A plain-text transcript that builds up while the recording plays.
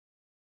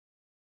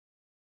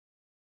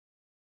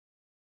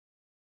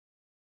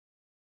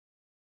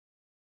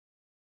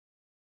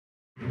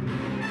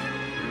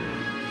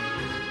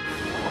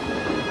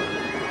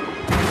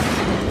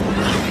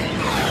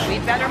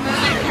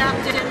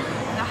Captain,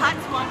 the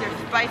Hutts want their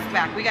spice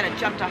back. We gotta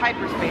jump to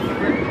hyperspace or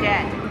we're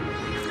dead.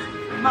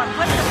 Come on,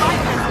 flip the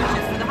bypass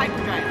switches to the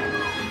hyperdrive.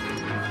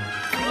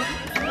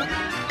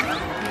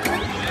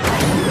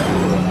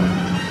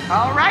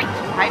 All right,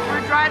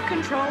 hyperdrive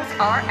controls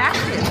are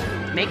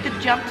active. Make the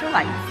jump to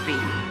light speed.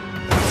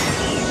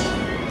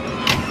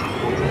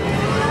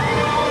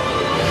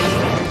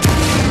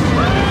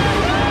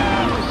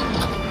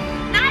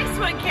 Nice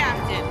one,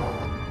 Captain.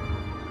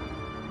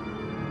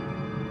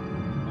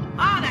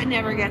 That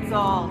never gets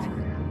old.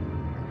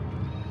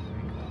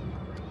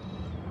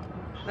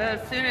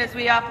 As soon as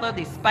we offload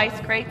these spice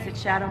crates at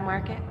Shadow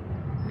Market,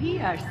 we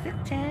are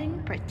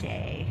sitting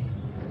pretty.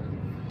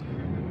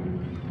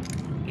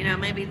 You know,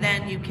 maybe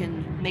then you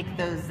can make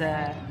those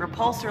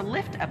repulsor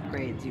lift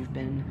upgrades you've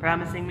been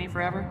promising me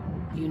forever.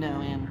 You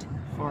know, and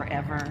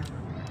forever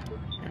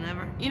and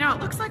ever. You know, it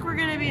looks like we're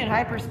gonna be in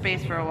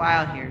hyperspace for a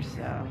while here,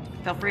 so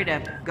feel free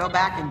to go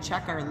back and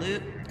check our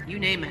loot. You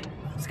name it.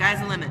 Sky's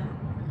the limit.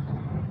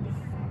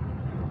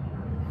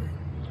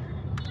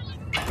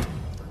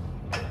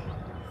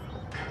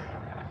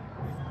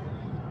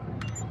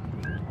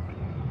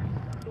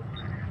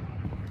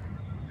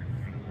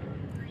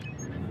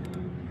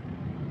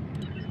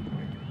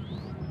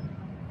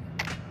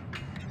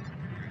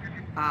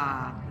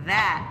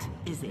 That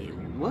is a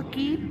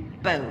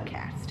Wookiee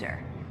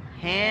bowcaster.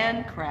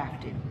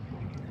 Handcrafted.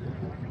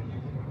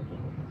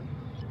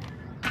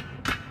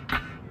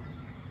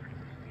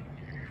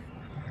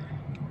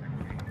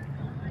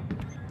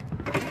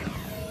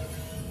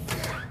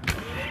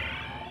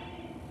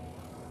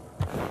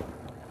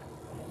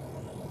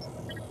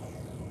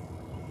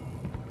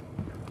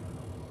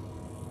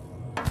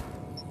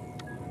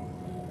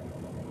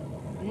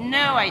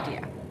 No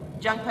idea.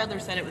 Junk Peddler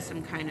said it was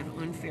some kind of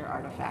unfair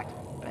artifact,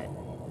 but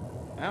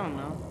I don't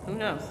know. Who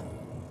knows?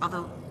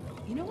 Although,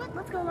 you know what?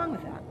 Let's go along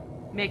with that.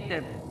 Make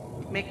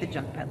the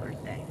Junk Peddler's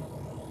day.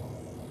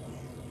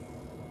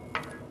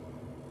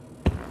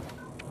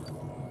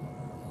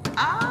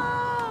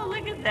 Oh,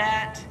 look at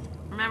that.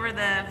 Remember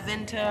the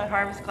Vinta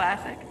Harvest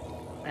Classic?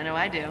 I know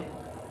I do.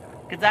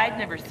 Because I'd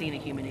never seen a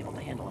human able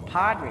to handle a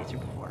pod racer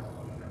before.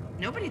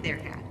 Nobody there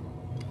had.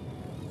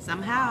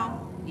 Somehow,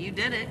 you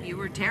did it. You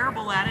were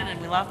terrible at it and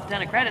we lost a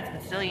ton of credits,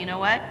 but still, you know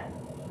what?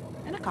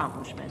 An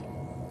accomplishment.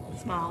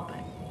 Small, but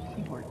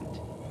important.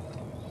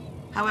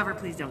 However,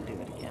 please don't do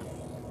it again.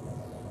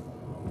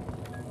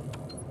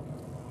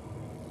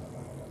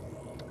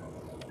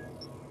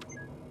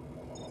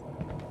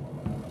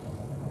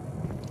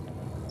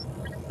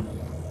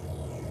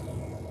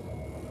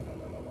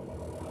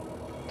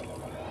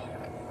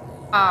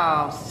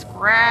 Oh,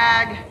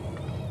 scrag.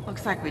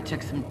 Looks like we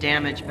took some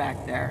damage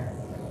back there.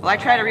 While I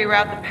try to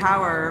reroute the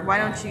power, why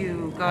don't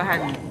you go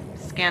ahead and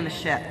scan the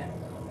ship?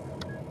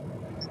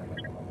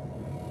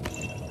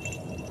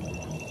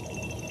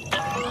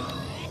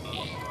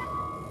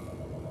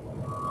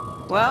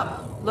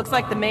 Well, looks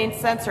like the main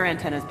sensor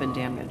antenna's been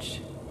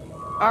damaged.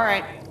 All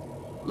right,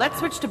 let's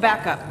switch to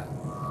backup.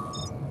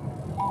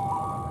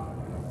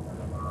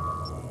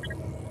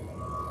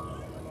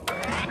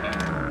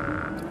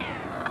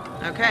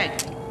 Okay,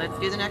 let's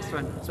do the next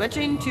one.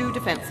 Switching to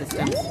defense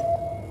systems.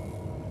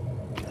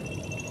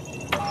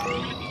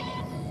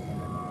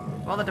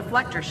 Well, the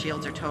deflector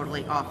shields are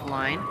totally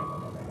offline.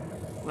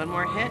 One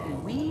more hit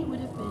and we would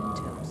have been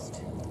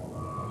toast.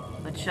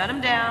 Let's shut them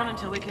down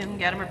until we can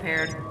get them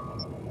repaired.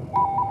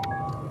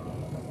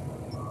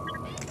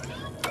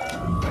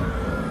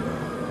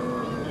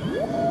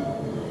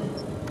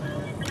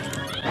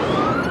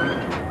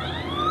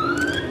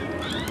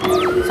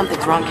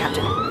 Something's wrong,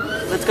 Captain.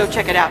 Let's go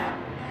check it out.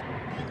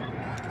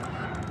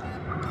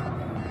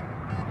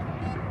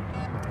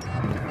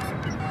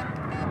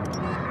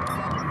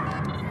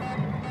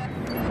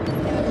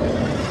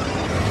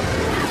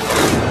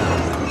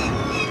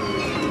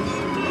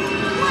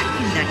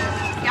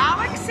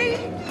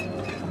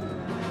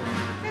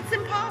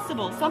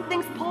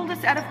 Something's pulled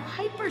us out of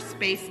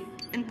hyperspace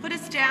and put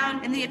us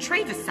down in the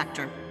Atreus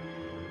sector.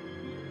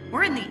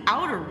 We're in the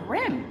outer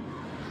rim.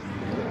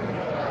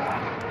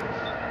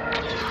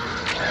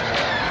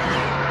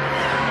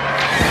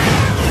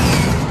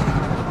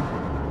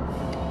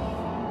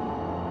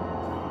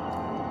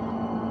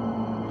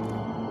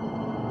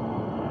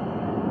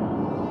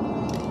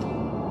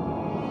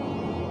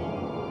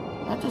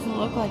 That doesn't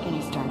look like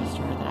any Star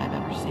Destroyer that I've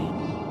ever seen.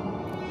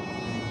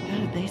 How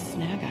did they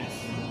snag us?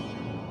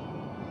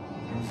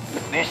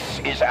 This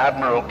is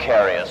Admiral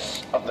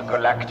Carius of the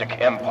Galactic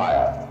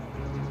Empire.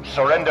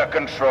 Surrender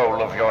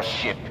control of your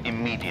ship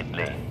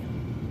immediately.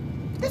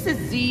 This is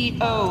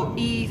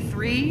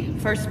ZOE3,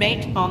 first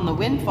mate on the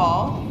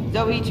Windfall.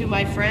 Zoe to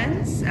my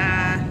friends.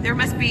 There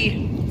must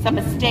be some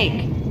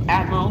mistake.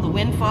 Admiral, the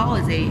Windfall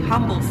is a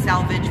humble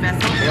salvage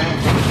vessel.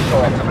 Any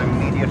sort of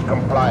immediate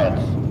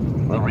compliance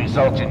will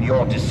result in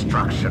your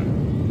destruction.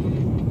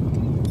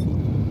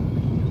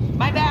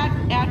 My bad,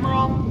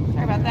 Admiral.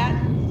 Sorry about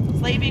that.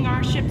 Slaving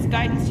our ship's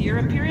guidance to your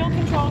Imperial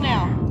control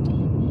now.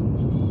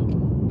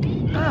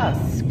 Oh,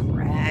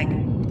 scrag.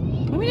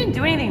 We didn't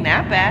do anything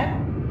that bad.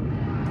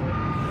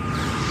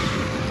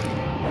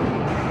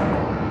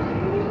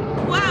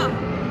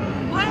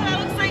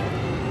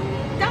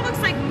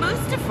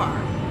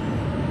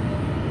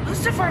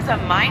 Mustafar's a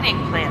mining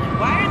planet.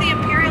 Why are the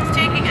Imperials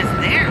taking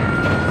us there?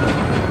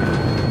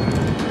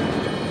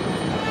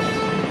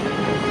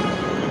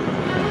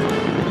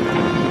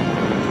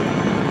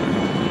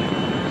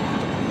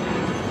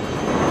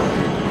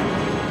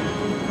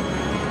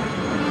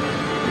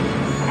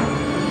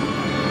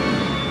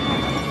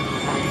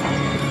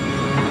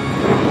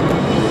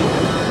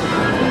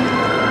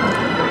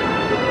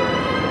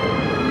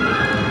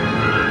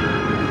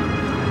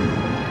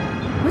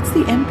 What's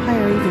the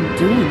Empire even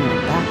doing on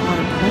a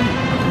backwater planet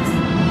like this?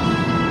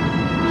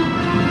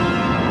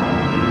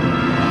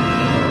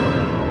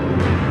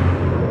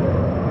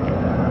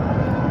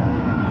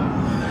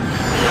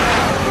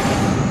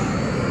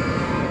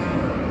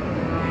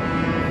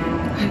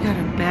 I got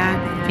a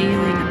bad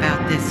feeling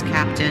about this,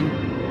 Captain.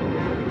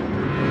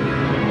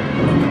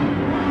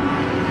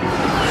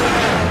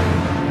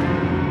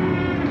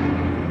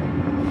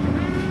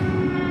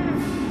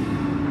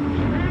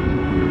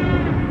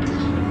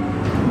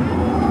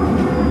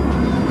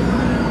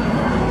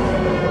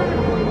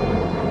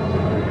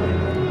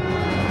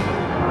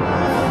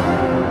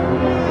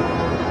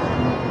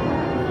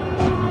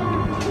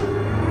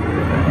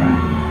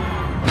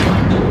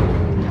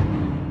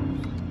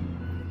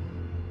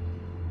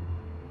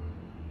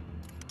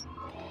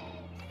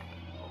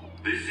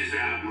 This is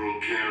Admiral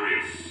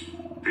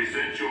Carius.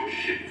 Present your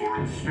ship for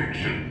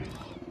inspection.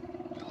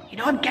 You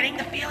know, I'm getting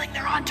the feeling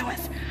they're onto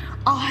us.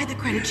 I'll hide the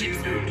credit chips.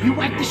 You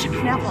wipe the ship's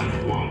nav off.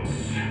 At once,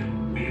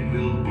 we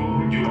will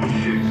board your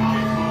ship by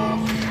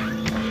force.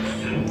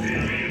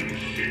 Civilian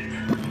ship.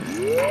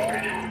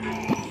 Open your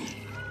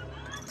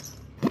doors.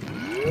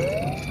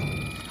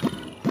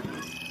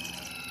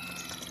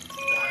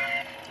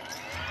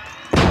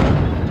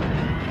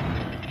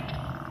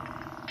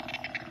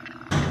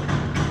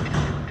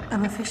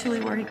 I'm officially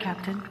worried,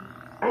 Captain.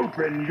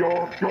 Open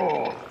your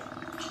doors.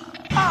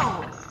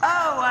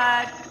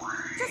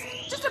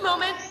 Just a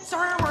moment.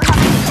 Sorry, we're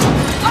having...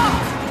 Oh!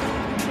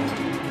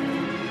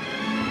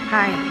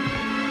 Hi.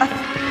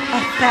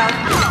 About...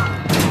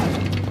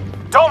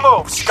 Don't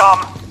move,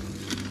 scum!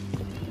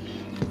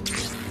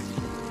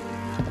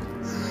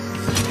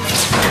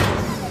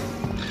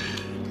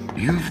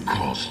 You've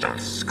caused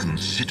us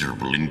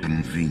considerable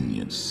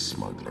inconvenience,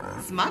 smuggler.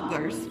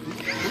 Smugglers?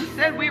 Who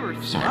said we were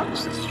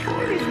Silence smugglers? this Who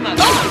are these droid.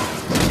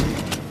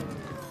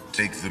 smugglers?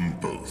 Take them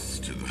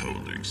both to the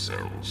holding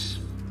cells.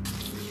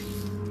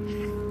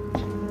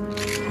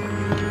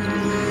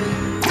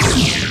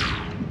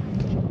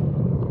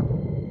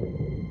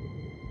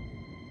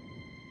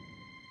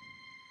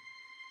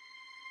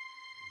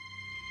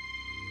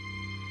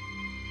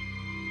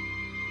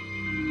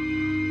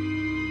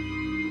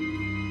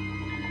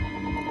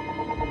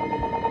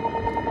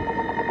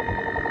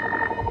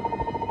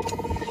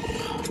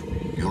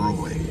 You're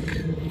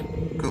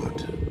awake.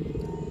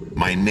 Good.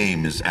 My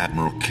name is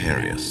Admiral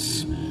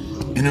Carius.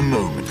 In a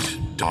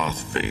moment,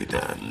 Darth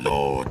Vader,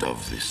 Lord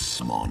of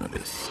this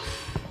monolith,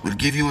 will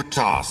give you a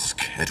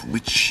task at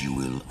which you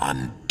will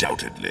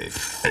undoubtedly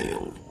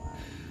fail.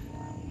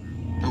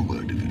 A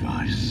word of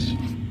advice.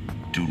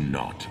 Do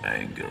not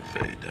anger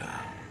Vader.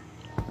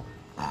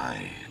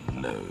 I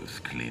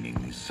loathe cleaning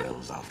these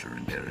cells after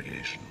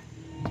interrogation.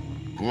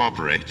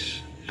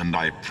 Cooperate, and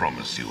I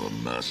promise you a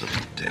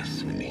merciful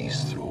death when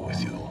he's through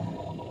with you.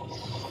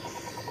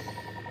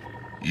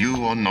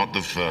 You are not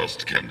the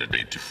first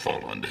candidate to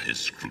fall under his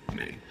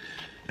scrutiny,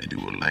 and you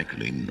will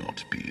likely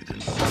not be the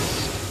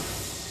last.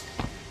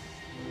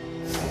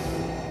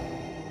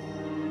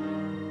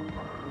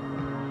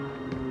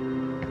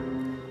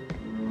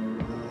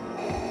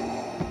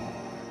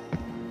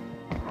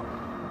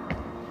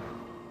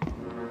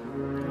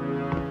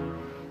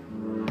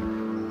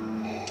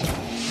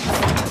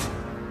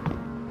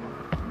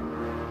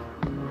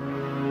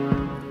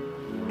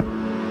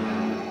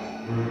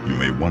 You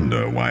may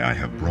wonder why I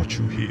have brought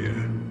you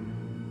here.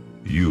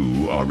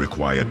 You are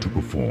required to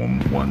perform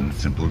one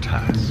simple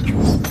task.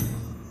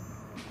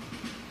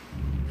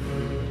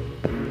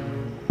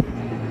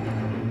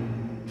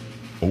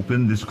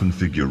 Open this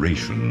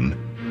configuration,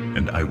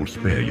 and I will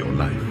spare your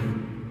life.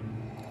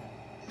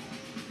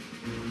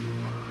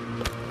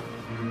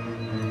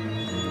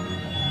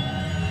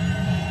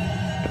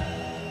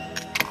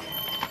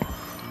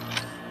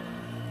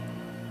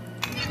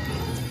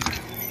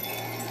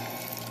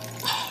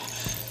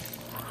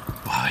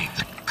 By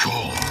the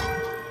God!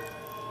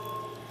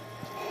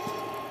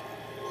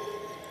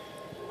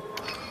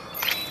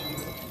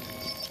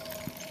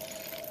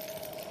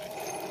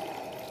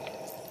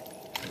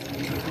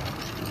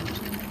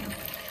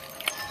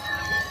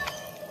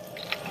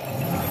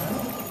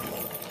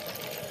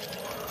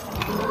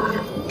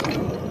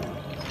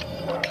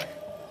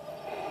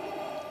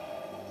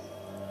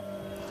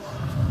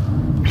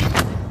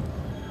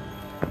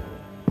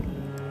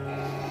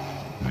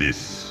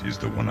 This is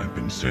the one I've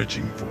been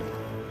searching for.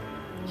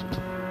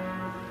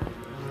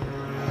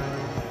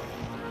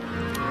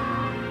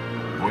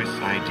 Voice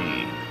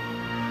ID,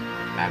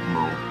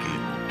 Admiral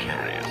Gable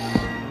Carius.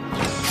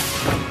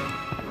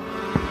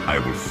 I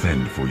will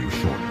send for you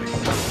shortly.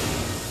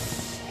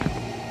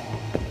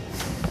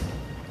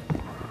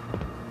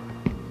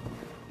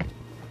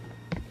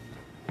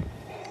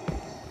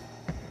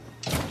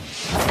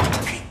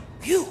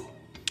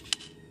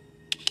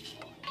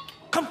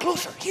 Come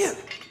closer, here!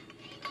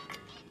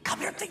 Come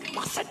here, they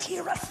mustn't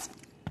hear us!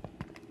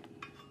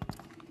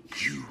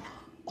 You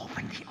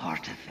open the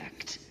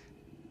artifact.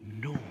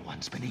 No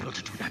one's been able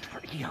to do that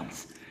for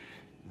eons.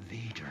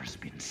 Vader's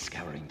been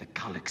scouring the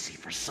galaxy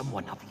for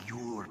someone of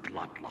your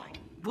bloodline.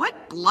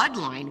 What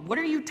bloodline? What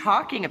are you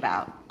talking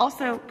about?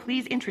 Also,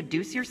 please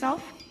introduce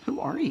yourself. Who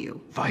are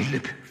you?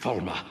 Vailip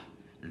Folma,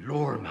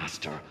 lore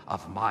master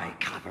of my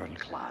cavern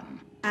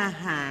clan.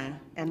 Uh-huh.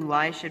 And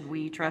why should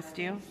we trust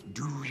you?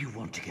 Do you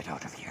want to get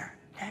out of here?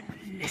 Then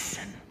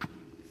listen.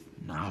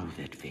 Now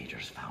that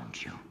Vader's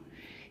found you,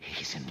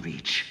 he's in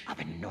reach of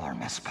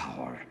enormous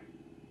power.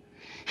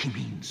 He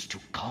means to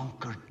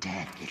conquer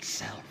death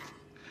itself.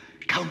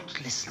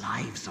 Countless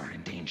lives are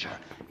in danger,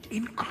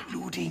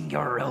 including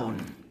your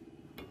own.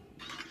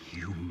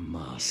 You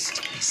must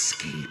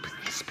escape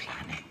this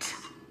planet.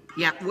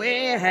 Yeah,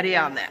 way ahead of you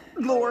on that,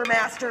 lore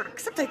master.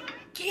 Except I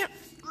can't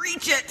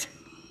reach it.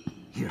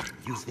 Here,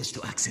 use this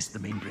to access the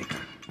main breaker.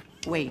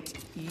 Wait,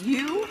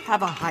 you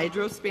have a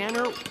hydro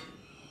spanner?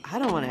 I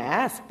don't want to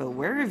ask, but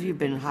where have you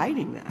been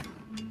hiding that?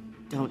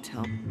 Don't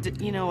tell.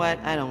 You know what?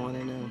 I don't want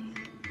to know.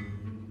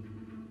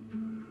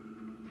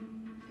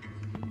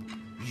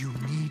 You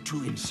need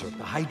to insert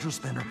the hydro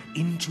spanner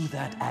into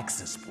that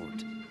access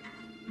port.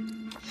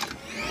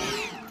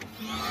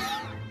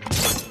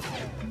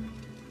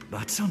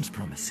 That sounds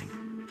promising.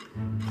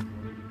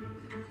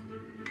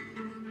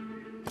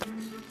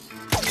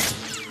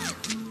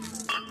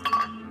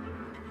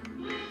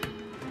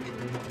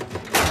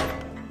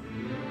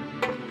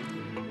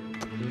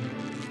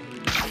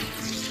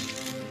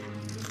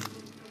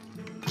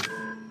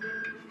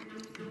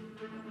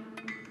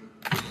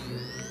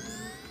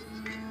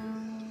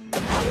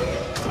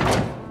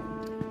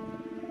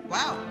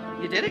 Wow,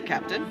 you did it,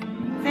 Captain.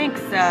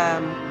 Thanks,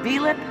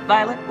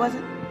 Violet, was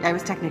it? I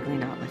was technically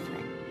not listening.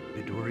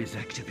 The door is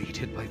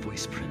activated by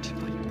voice print.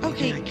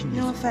 Okay,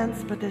 no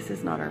offense, but this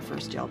is not our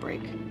first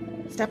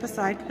jailbreak. Step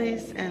aside,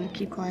 please, and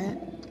keep quiet.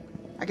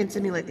 I can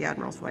simulate the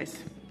Admiral's voice.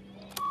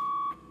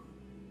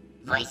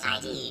 Voice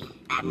ID,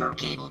 Admiral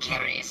Cable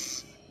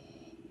Carius.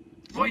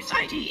 Voice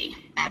ID,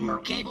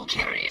 Admiral Cable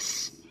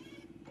Carius.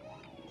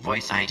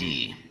 Voice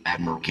ID,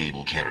 Admiral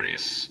Cable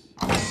Carius.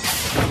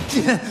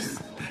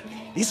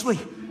 This way,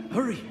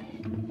 hurry.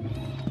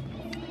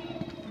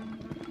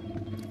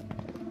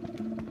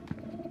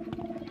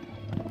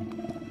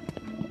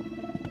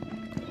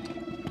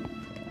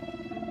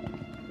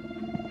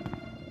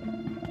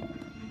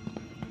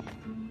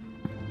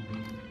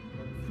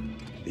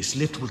 This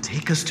lift will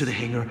take us to the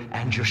hangar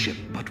and your ship,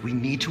 but we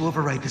need to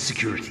override the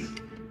security.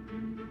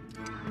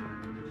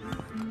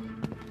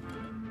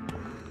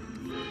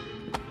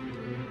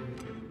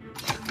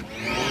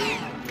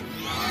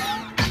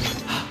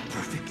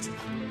 Perfect.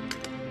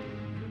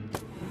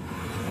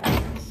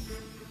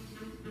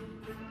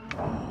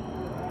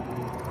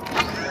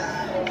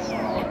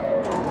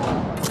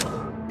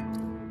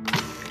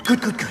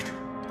 Good.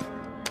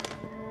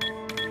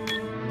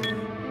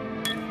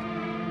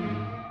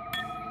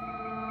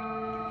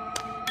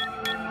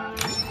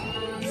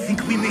 I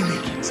think we may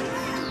make it.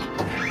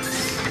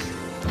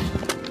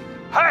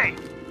 Hey!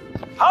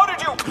 How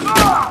did you...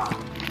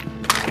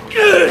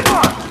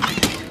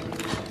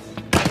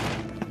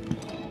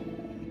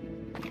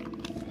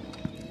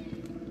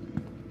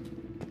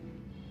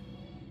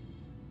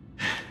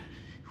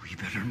 We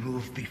better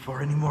move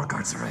before any more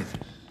guards arrive.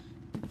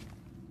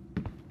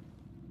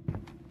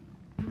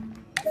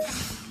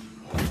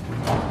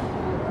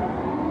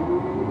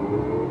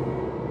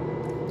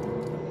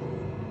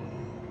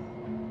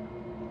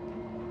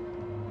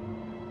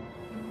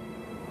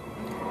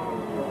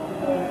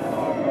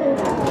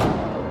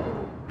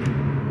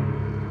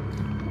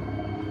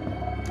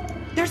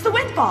 There's the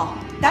windfall!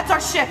 That's our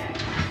ship!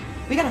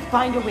 We gotta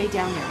find a way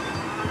down there.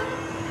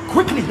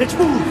 Quickly, let's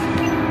move!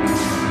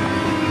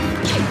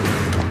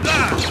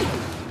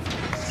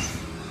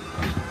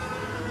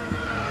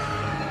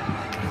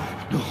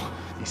 No,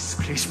 this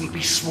place will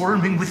be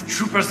swarming with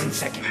troopers in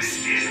seconds.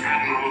 This is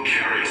Admiral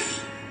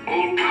Carius.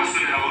 All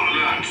personnel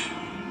alert.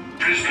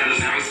 Prisoners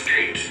have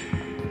escaped.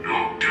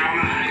 Lock down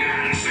the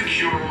hangar and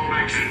secure all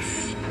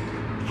exits.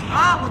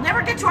 Ah, we'll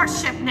never get to our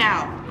ship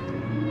now!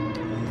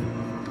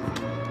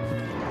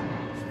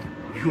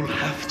 You'll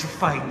have to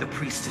find the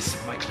priestess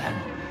of my clan.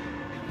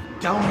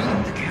 Down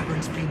in the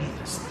caverns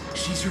beneath us.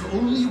 She's your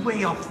only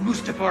way off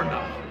Mustafar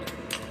now.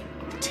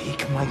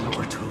 Take my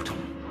lore totem.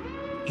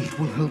 It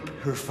will help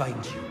her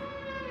find you.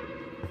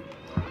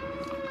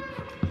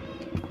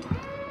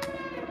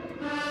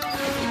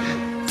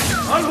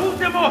 I'll hold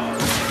them off!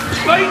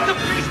 Find the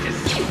priestess!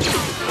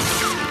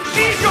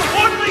 She's your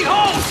only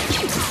hope!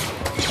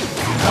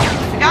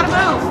 We gotta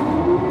move!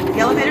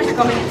 The elevators are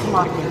going into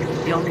lockdown.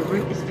 The only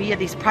route is via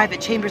these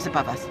private chambers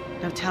above us.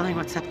 No telling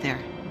what's up there.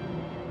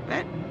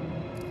 But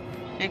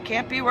it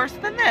can't be worse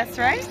than this,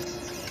 right?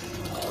 Secure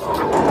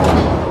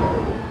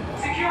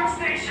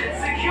stations!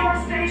 Secure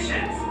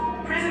stations!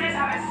 Prisoners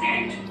have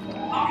escaped.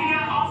 Locking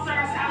out all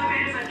service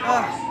elevators and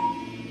doors.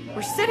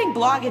 We're sitting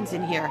bloggins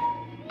in here.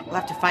 We'll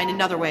have to find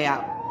another way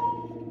out.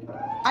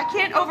 I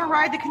can't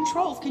override the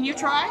controls. Can you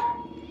try?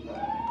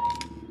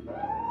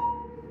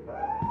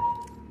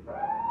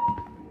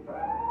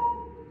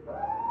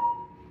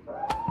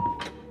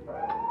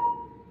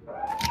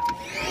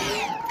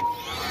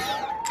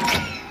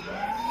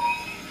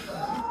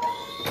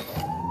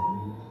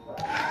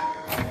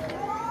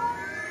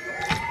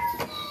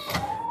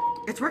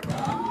 It's working.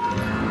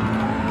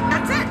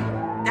 That's it.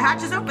 The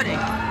hatch is opening.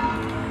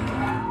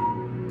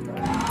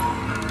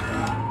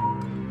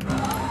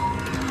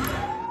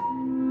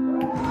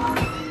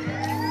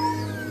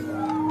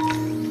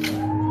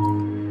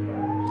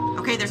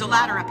 Okay, there's a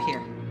ladder up here.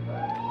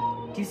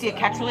 Do you see a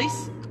catch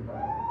release?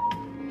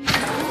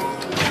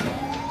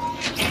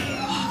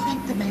 Oh,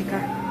 thank the maker.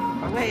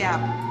 Our way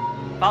out.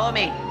 Follow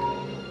me.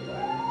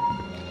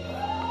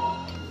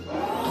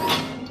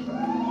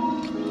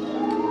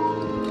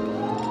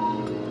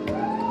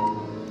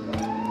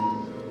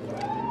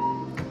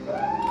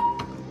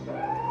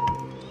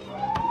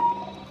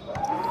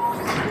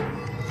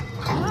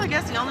 Well, I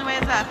guess the only way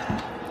is up.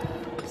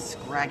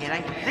 Scrag it, I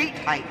hate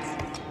heights.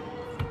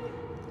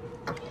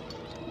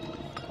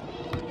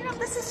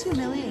 This is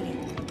humiliating.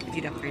 If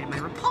you'd upgraded my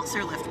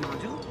repulsor lift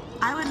module,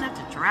 I wouldn't have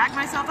to drag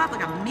myself up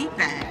like a meat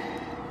bag.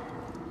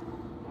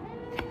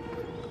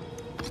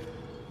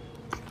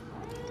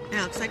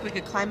 Yeah, looks like we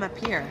could climb up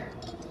here.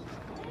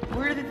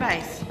 Word of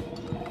advice,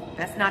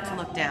 best not to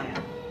look down.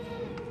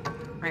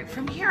 Right,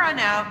 from here on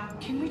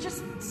out, can we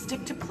just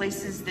stick to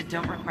places that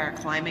don't require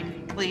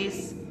climbing,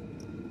 please?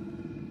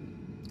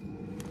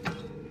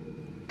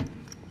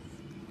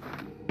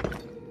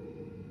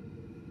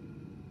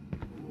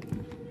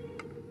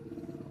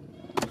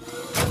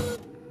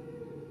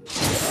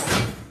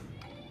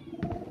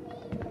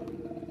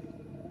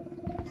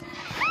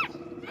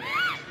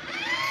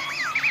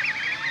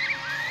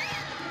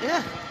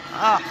 Ugh.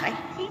 Oh, I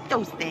hate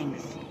those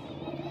things.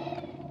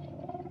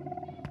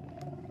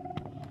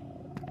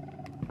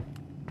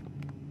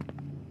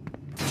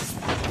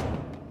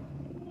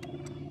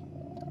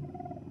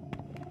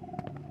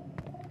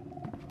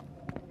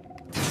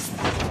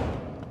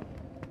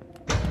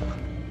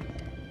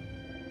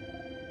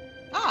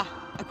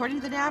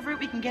 According to the nav route,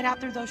 we can get out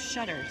through those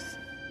shutters.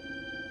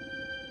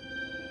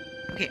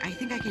 Okay, I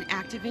think I can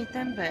activate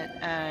them, but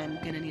I'm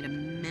gonna need a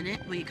minute.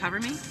 Will you cover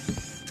me?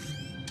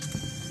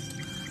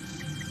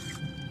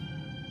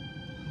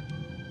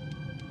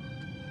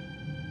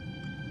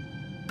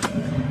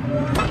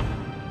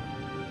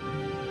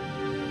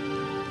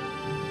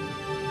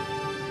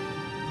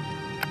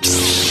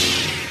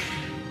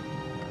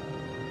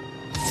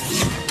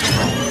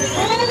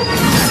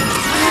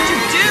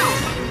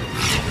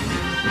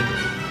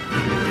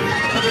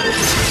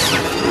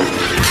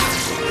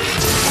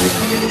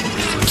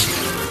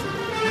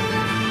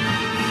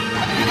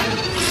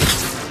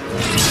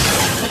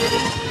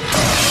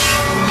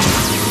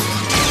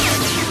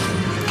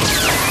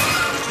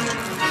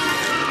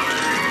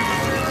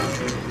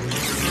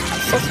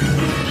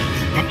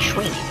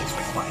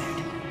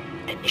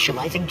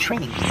 Initializing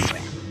training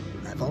program.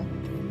 Level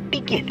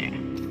Beginner.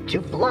 To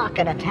block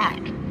an attack,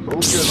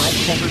 hold your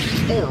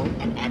lightsaber still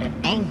and at an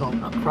angle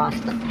across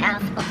the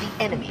path of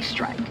the enemy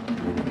strike.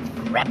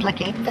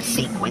 Replicate the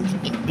sequence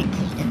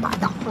indicated by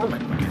the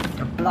hologram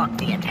to block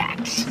the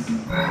attacks.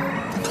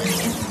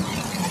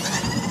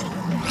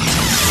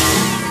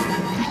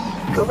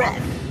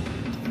 Correct.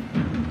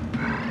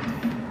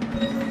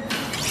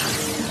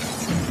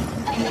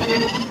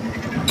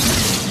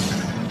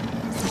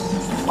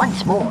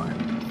 Once more.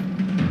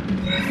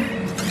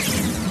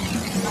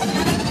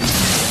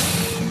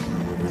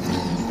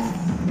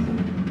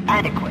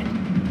 Adequate.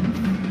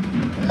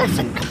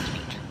 Lesson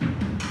complete.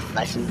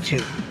 Lesson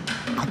 2.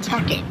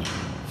 Attacking.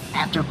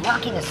 After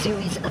blocking a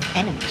series of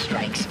enemy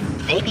strikes,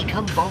 they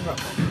become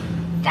vulnerable.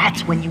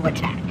 That's when you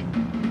attack.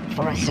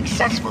 For a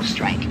successful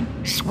strike,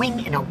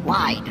 swing in a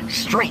wide,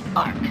 straight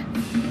arc.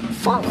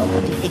 Follow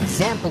the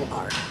example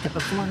arc to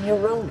perform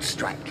your own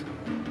strike.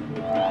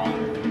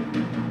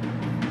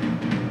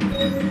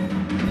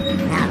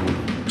 Now,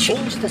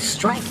 change the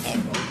strike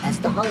angle as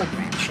the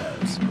hologram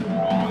shows.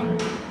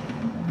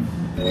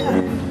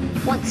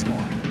 Once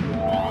more.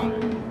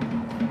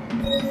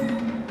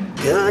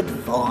 Good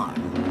form.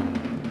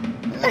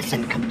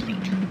 Lesson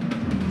complete.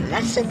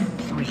 Lesson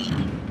 3.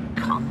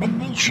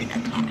 Combination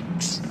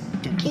attacks.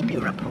 To keep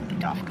your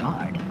opponent off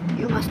guard,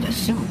 you must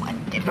assume a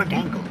different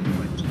angle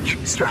for each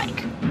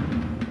strike.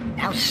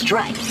 Now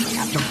strike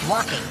after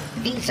blocking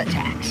these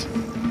attacks.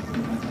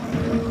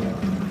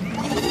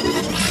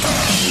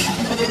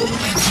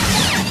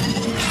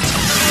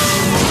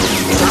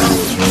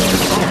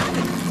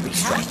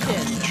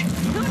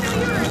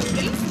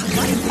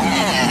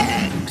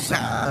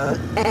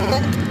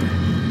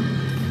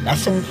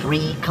 Lesson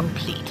 3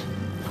 complete.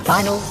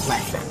 Final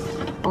lesson.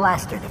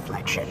 Blaster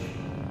deflection.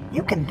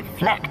 You can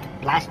deflect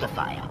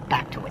Blastophile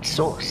back to its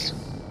source.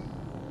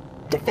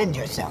 Defend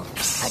yourself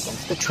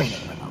against the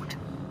training remote.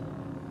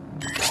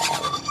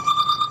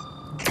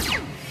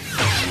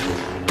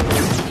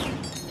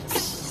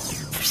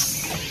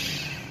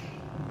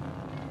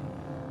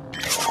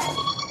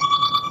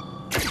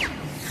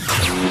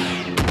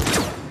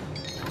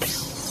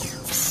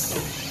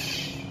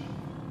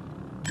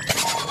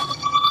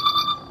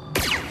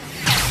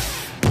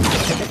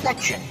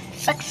 Attention!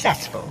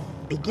 Successful.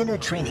 Beginner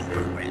training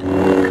program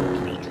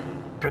complete.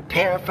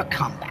 Prepare for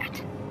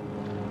combat.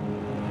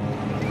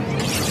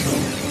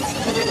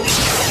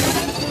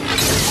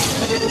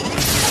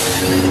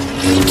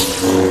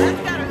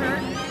 That's gotta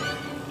hurt.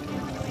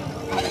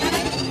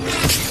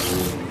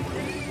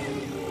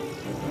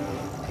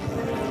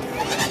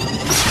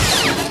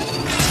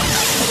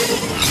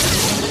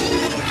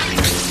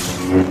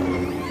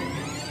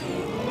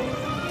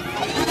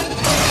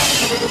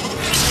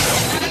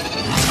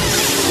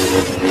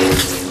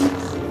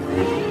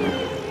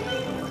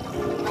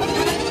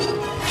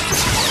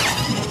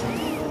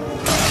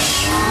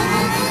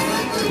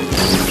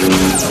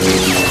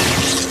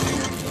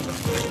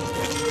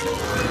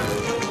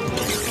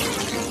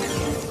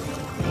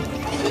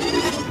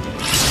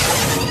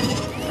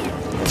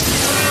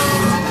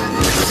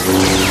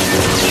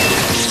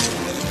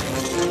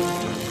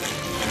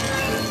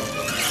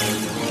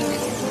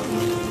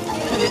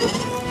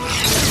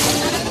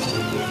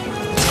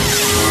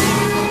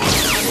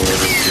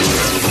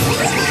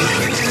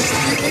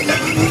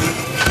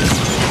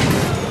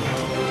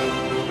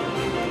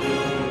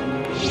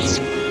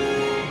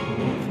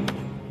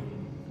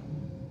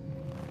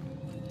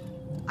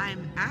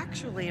 I'm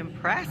actually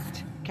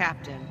impressed,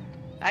 Captain.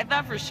 I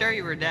thought for sure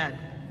you were dead.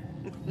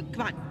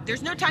 Come on,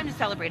 there's no time to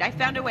celebrate. I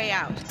found a way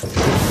out.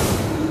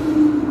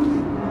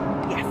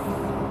 Yes.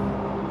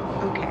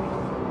 Okay.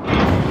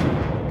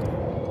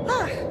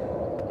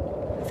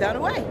 I found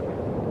a way.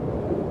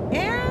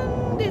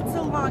 And it's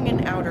along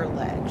an outer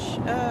ledge.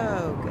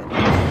 Oh, good.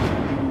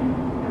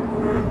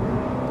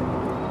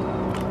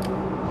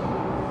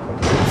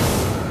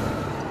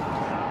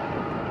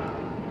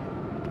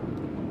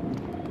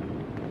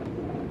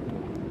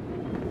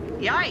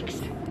 Yikes!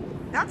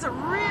 That's a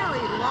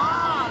really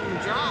long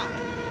drop.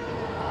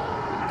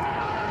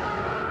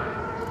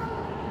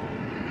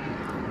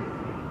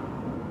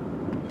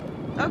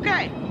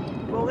 Okay.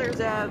 Well, there's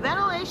a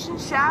ventilation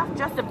shaft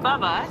just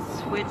above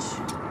us, which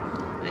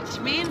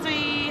means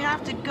we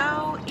have to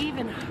go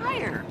even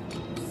higher.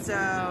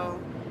 So,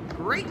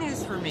 great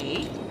news for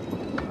me.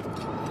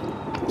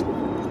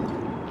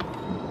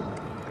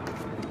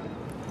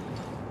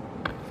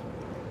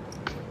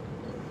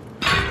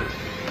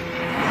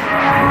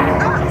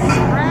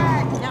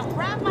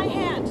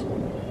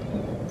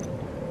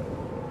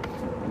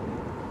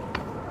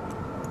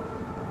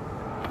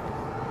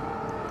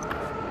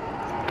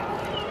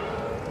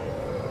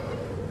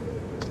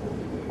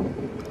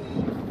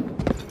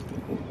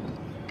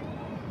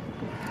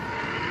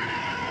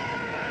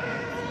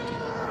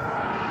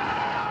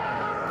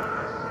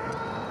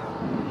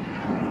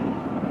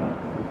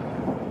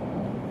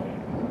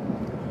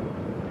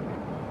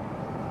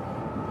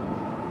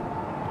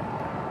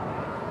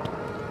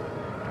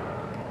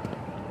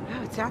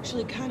 It's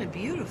actually kind of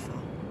beautiful.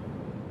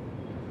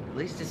 At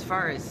least as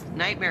far as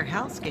nightmare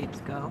hellscapes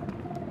go.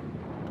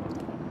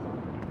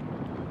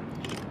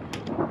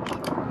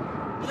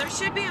 Well, there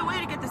should be a way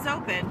to get this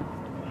open.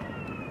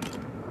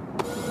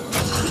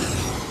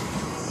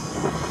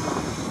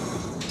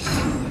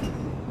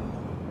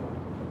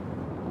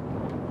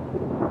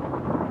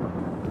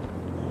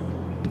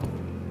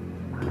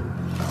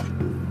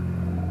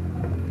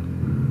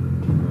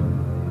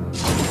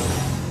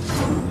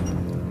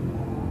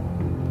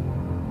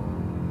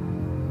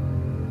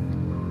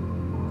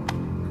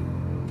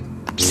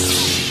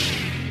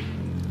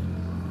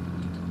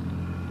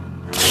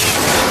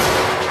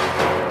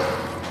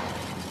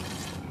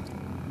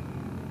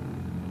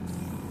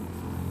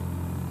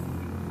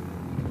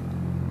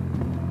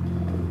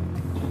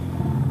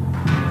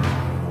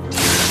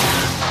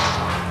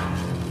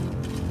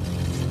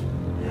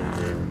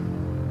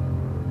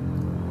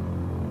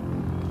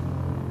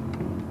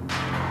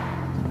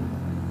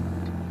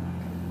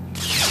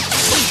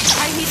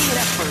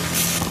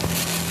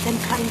 Then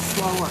cutting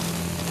slower.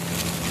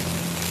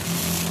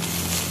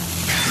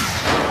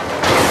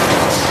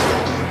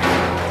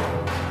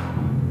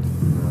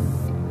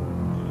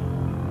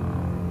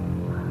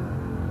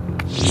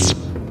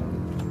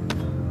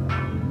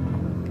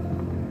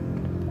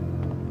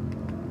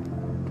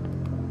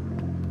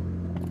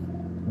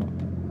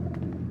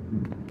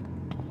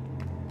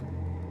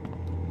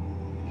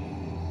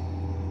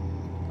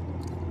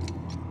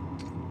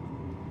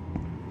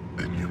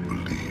 And you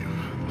believe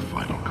the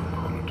final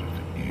component of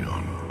the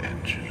Eon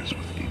engine is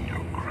within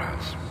your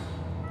grasp?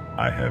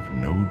 I have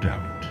no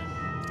doubt.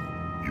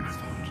 You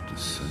found a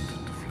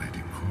descendant of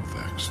Lady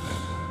Kovacs,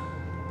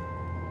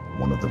 then?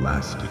 One of the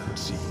last, it would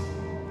seem.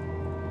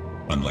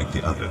 Unlike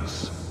the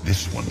others,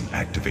 this one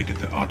activated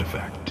the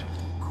artifact.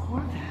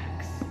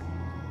 Korvax?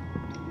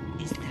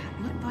 Is that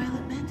what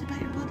Violet meant about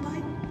your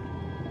bloodline?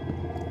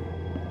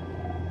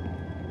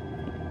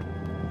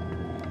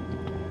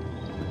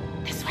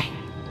 This way.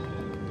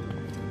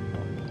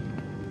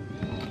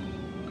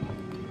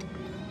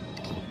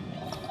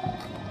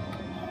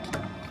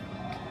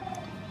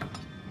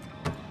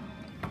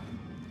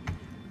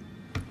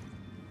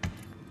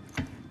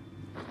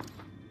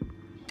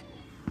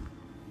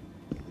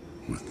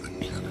 With the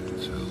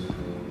Kenneth's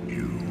help,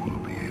 you will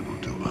be able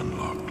to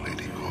unlock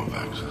Lady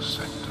Kovacs'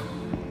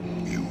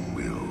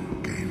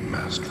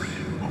 mastery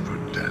over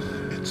death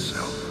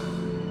itself.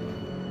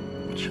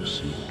 What you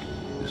seek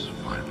is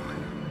finally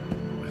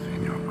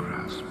within your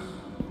grasp.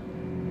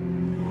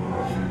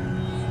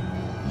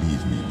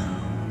 Leave me now.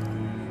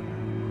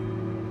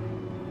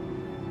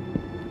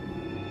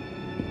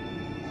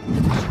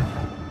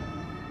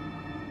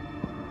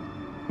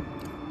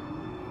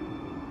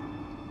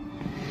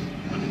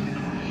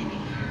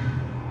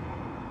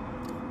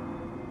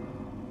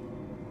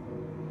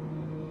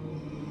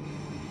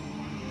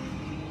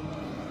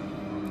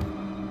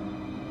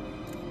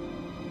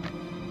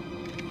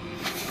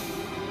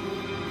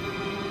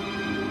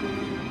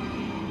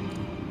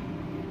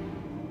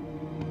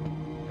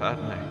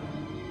 Partner.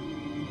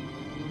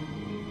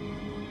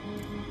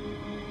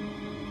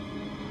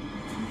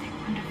 Something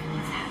wonderful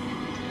has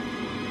happened.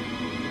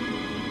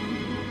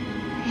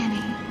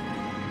 Annie,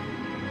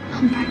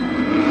 I'm pregnant.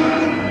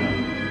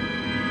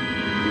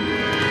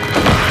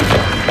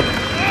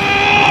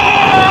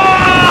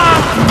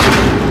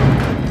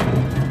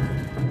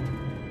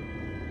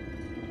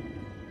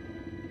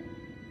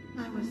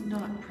 I was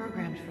not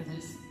programmed for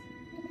this.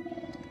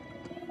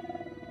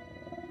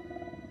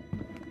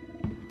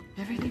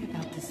 Everything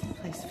about this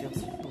place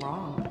feels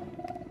wrong.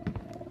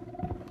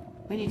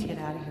 We need to get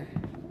out of here.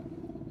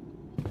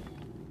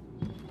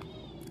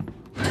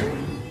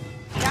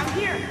 Down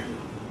here!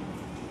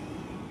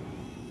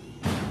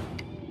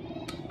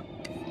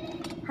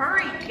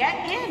 Hurry, get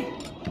in!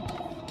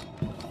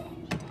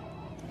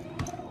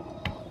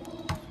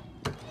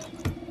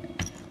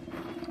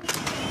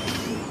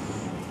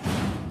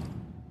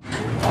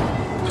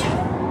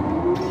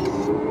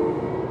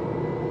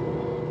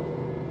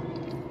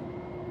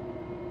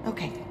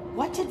 Okay,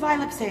 what did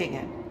Violet say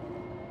again?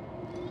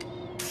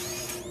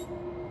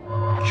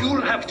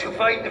 You'll have to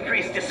find the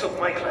priestess of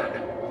my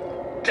clan.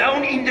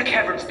 Down in the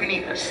caverns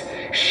beneath us.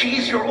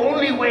 She's your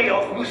only way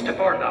off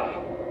Mustafar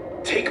now.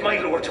 Take my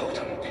lore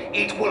totem.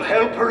 It will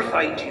help her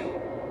find you.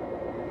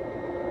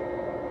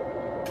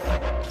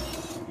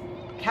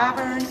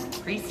 Cavern,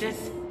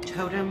 priestess,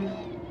 totem.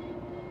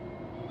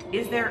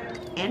 Is there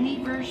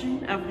any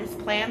version of this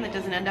plan that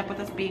doesn't end up with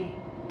us being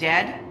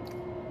dead?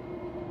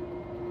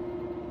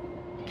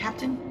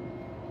 Captain?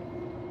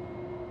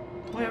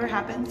 Whatever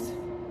happens,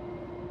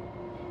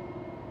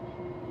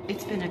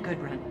 it's been a good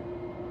run.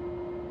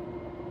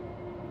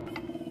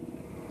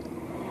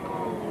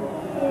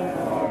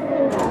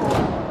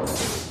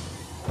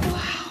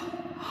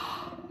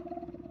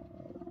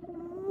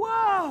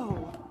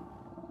 Whoa!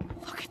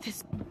 Look at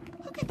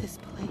this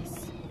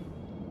place.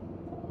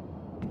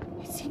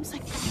 It seems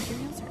like the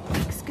Imperials are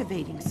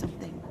excavating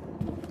something.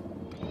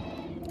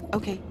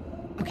 Okay,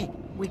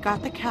 we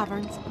got the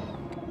caverns.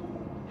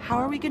 How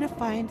are we gonna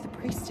find the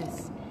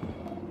priestess?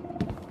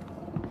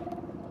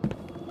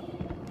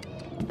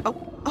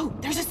 Oh,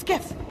 there's a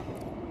skiff!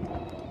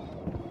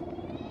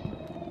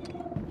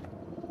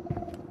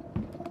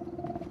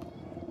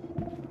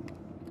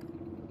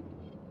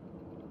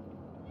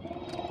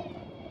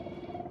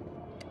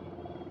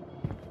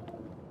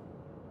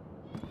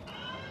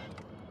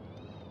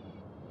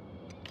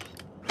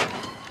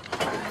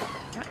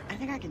 I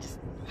think I can just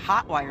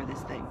hotwire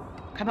this thing.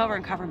 Come over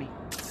and cover me.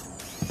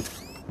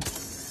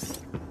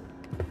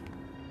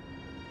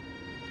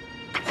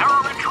 There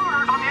are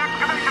intruders on the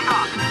excavation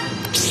dock!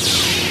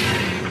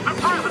 The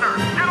prisoner!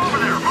 Get over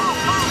there! Move!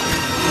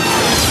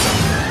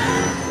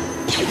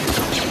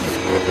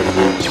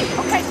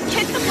 Okay,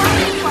 hit the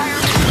floating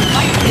fire!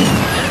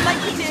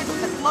 Like you did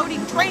with the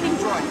floating training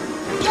droid!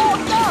 No!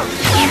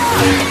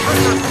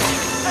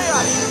 Stay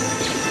on it!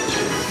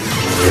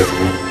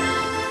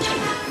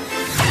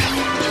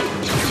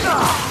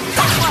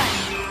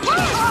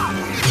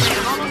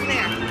 I'm almost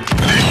there.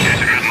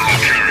 Admiral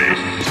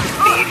Curious.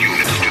 All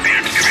units to the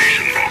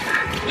excavation bunker.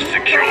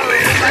 Secure the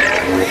area.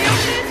 Real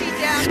busy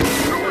down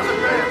here.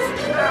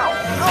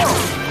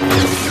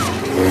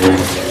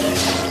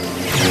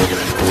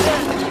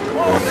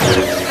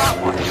 Got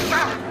one!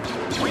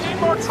 We need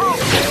more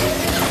troops!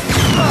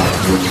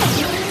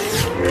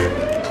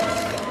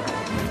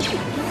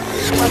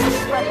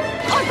 Ready!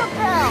 Hunt them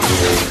down!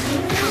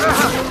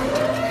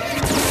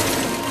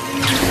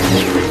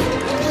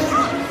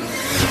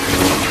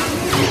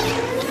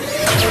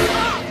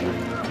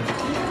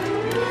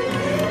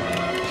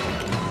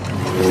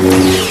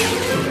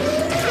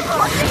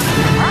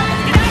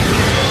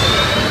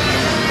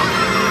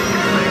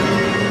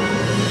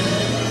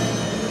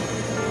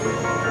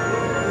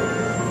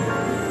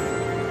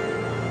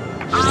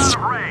 Out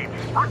of range.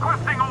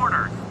 Requesting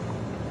orders.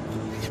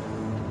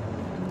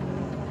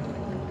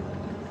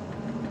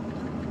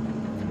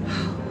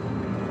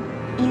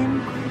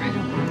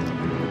 Incredible.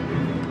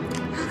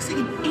 It looks like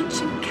an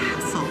ancient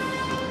castle.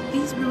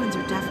 These ruins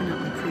are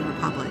definitely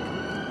pre-Republic.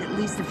 At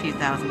least a few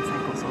thousand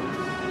cycles old.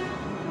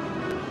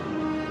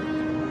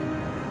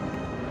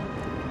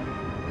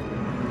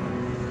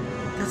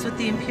 That's what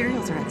the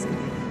Imperials are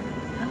excavating.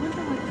 I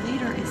wonder what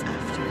Vater is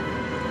after.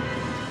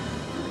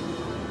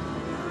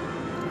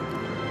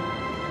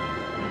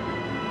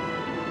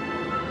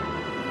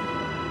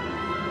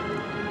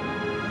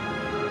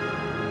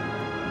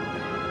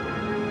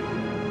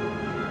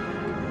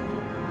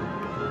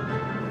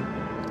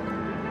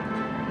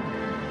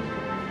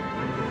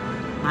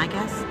 My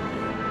guess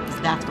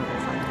is that's where we'll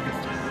find the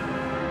priestess.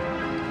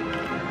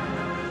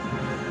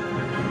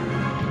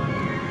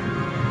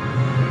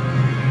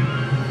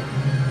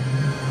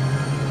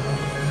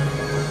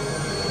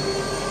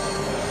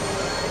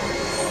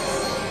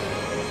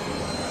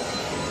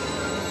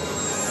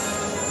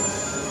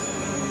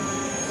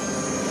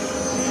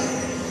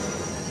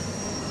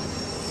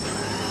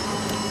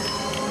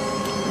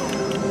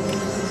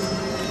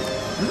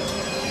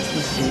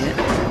 See it?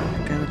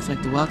 That guy looks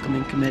like the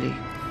welcoming committee.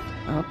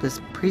 I hope this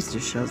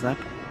priestess shows up.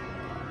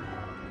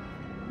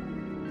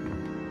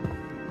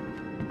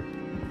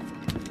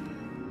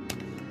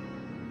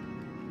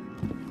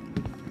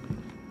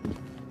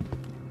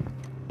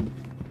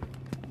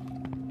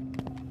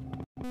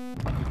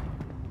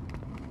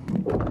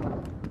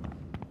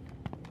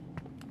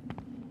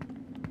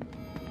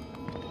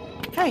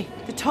 Hey,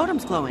 the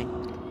totem's glowing.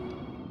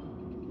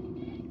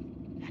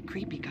 That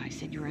creepy guy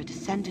said you're a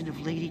descendant of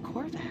Lady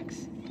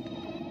Corvax.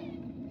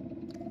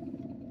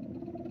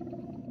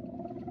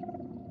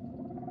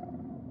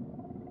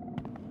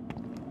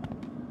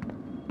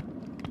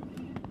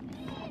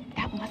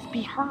 That must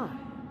be her.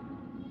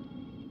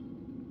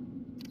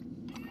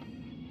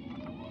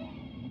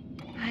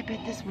 I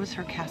bet this was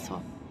her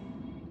castle.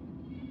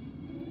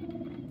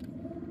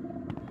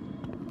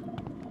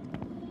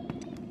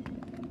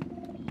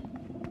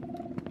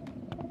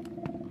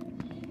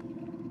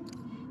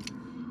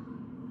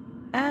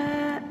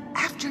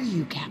 After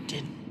you,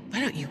 Captain. Why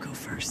don't you go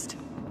first?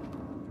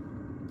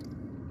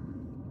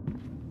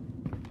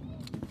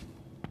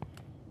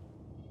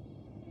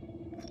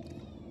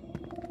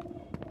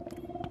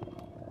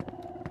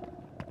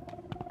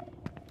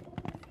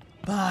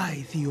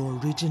 By the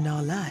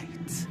original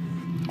light.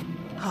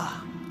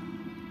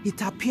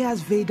 It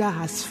appears Vader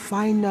has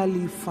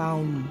finally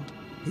found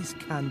his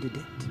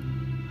candidate.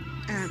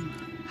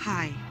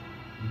 Hi.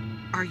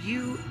 Are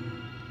you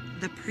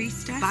the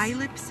priestess?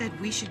 Bylip said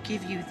we should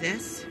give you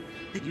this,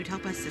 that you'd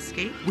help us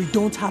escape? We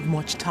don't have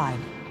much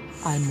time.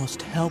 I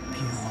must help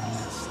you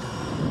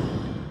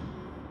understand.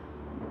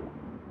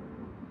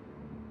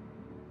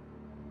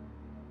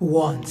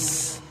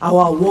 Once,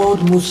 our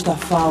world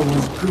Mustafa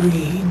was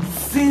green,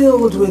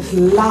 filled with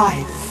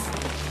life.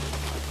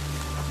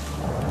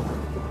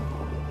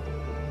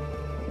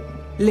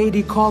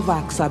 Lady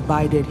Kovacs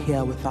abided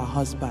here with her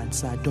husband,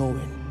 Sir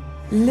Dowen,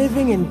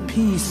 living in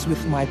peace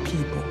with my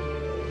people.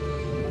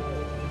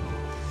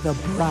 The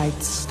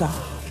bright star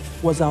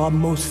was our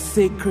most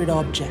sacred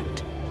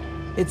object.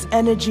 Its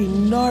energy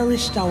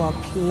nourished our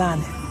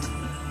planet.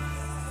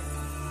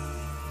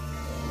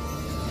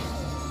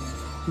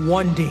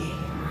 One day,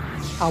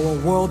 our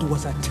world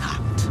was attacked.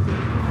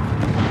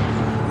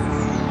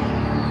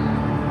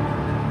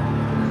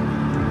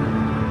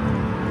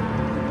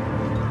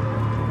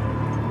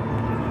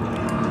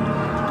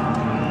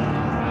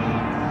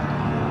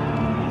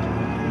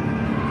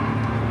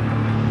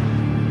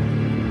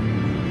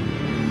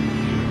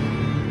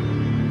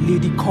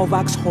 Lady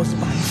Kovacs'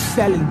 husband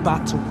fell in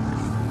battle.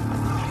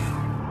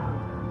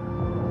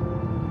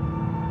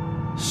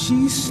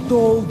 She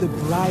stole the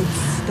bright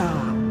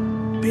star,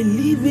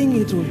 believing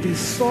it would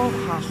restore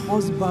her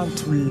husband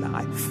to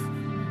life.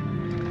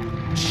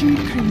 She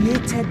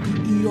created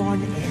the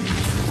Eon End,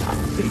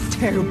 a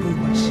terrible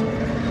machine.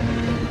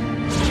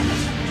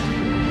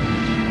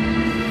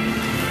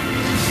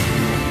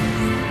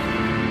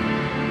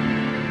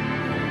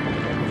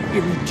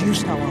 It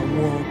reduced our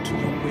world to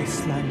the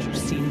wasteland you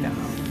see now.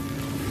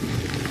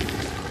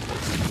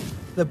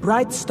 The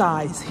bright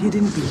star is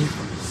hidden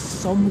beneath us,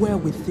 somewhere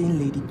within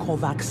Lady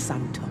Kovacs'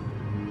 sanctum.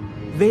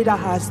 Vader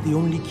has the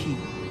only key.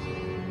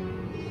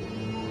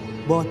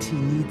 But he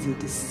needs a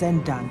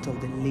descendant of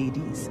the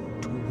ladies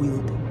to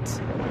wield it.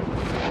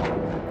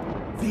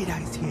 Vader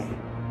is here.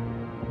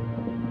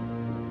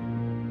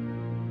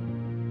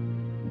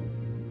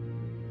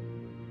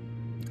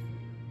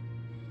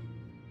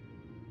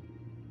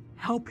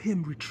 Help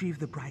him retrieve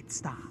the bright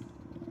star.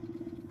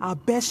 Our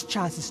best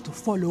chance is to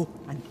follow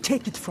and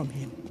take it from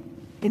him.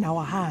 In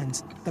our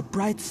hands, the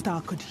bright star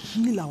could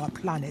heal our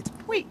planet.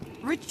 Wait,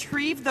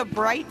 retrieve the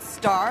bright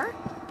star?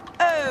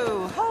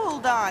 Oh,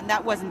 hold on.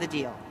 That wasn't the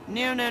deal.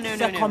 No.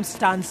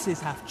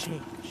 Circumstances have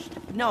changed.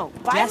 No,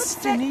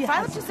 Destiny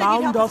has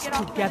bound us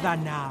together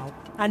now,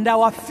 and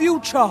our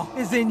future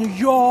is in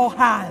your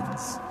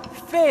hands.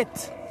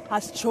 Fate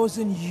has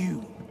chosen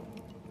you.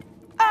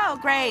 Oh,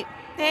 great.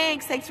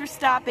 Thanks for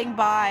stopping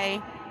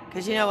by.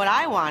 Because you know what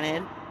I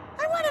wanted?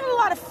 I wanted a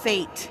lot of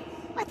fate.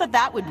 I thought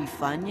that would be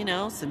fun, you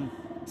know, some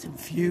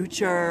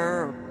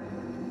future.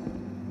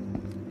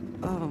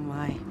 Oh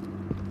my.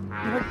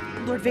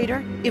 Lord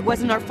Vader, it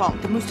wasn't our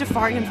fault. The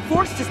Mustafarian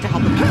forced us to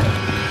help him.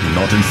 Do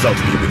not insult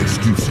me with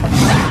excuses.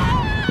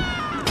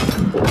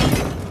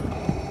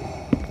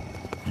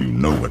 You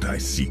know what I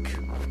seek.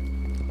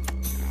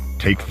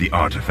 Take the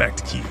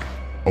artifact key.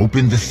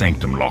 Open the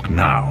sanctum lock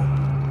now.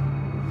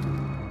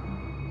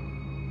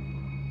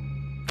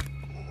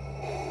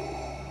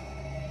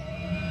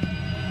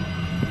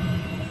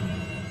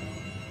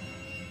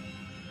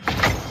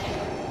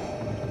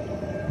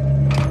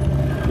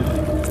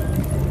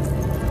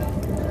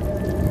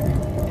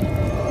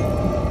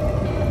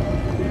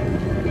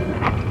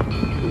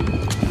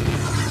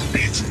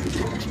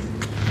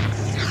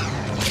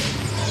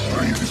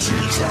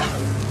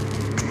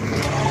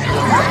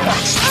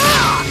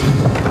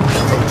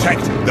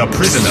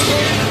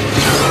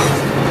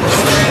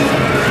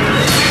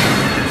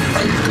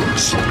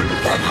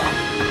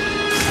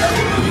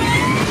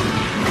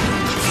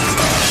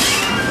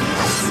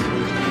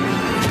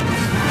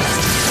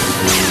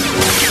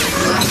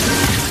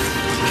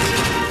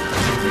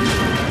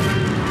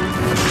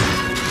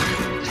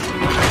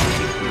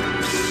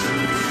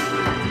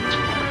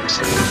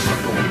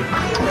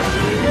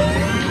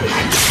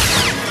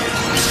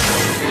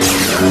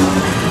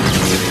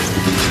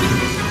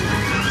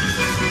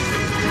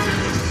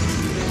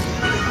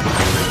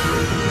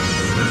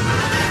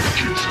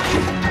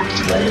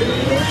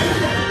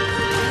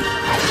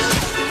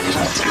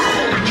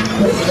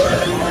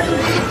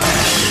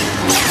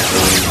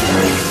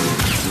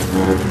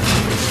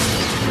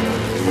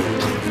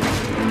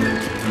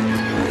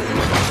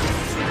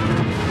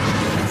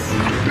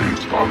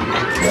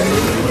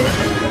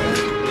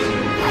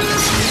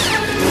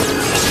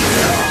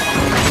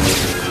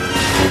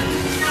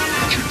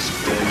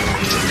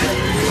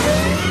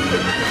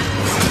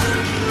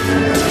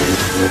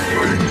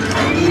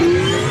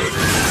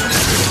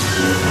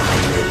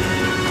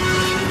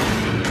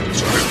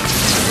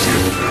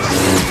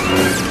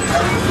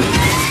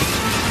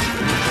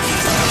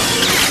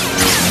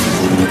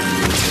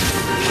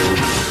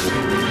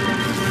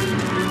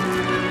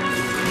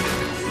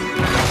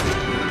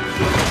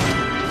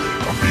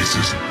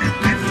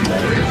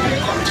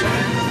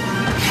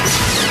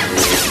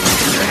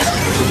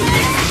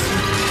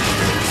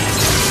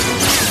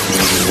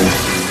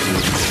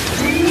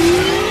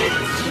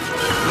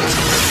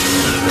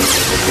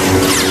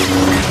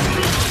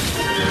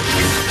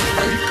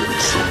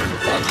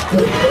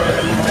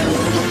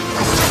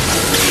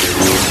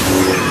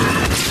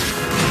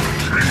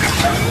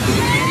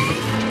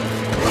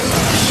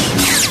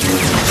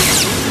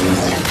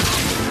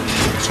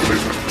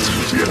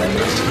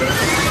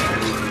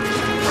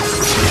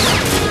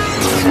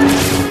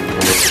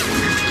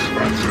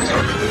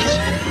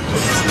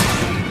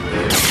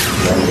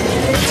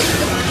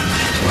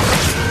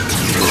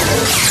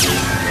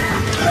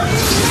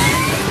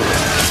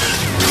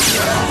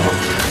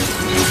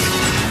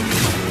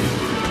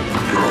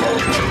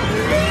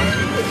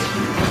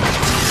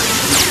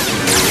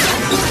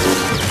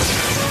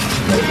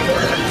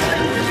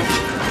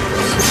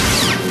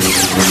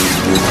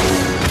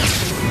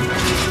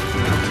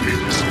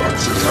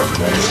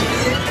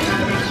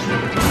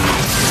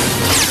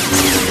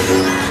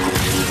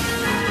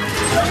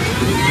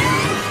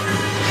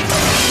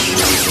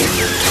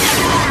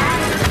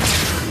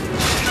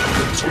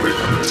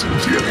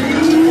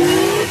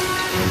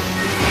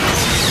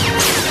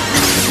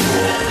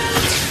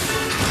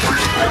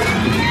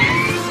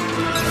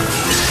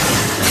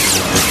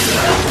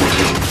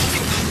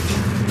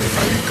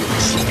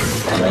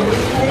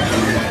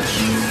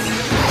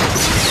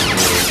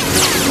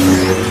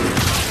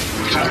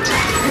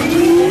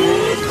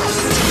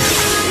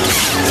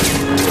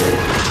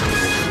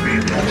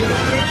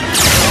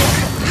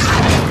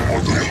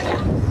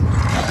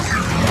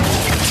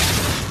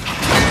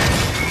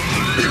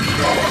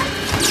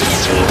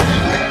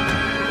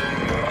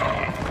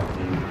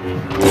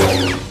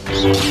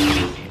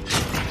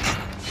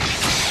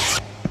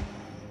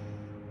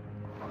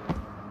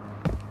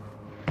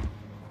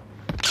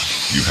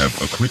 You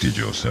have acquitted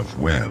yourself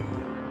well.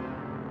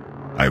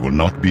 I will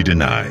not be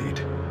denied.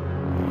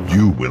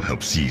 You will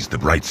help seize the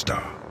Bright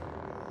Star.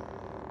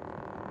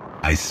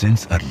 I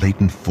sense a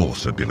latent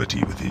force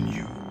ability within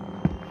you.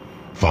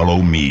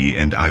 Follow me,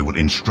 and I will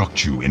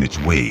instruct you in its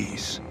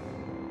ways.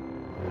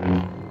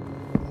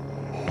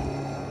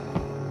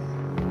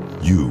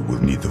 You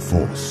will need the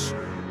Force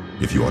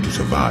if you are to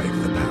survive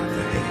the path.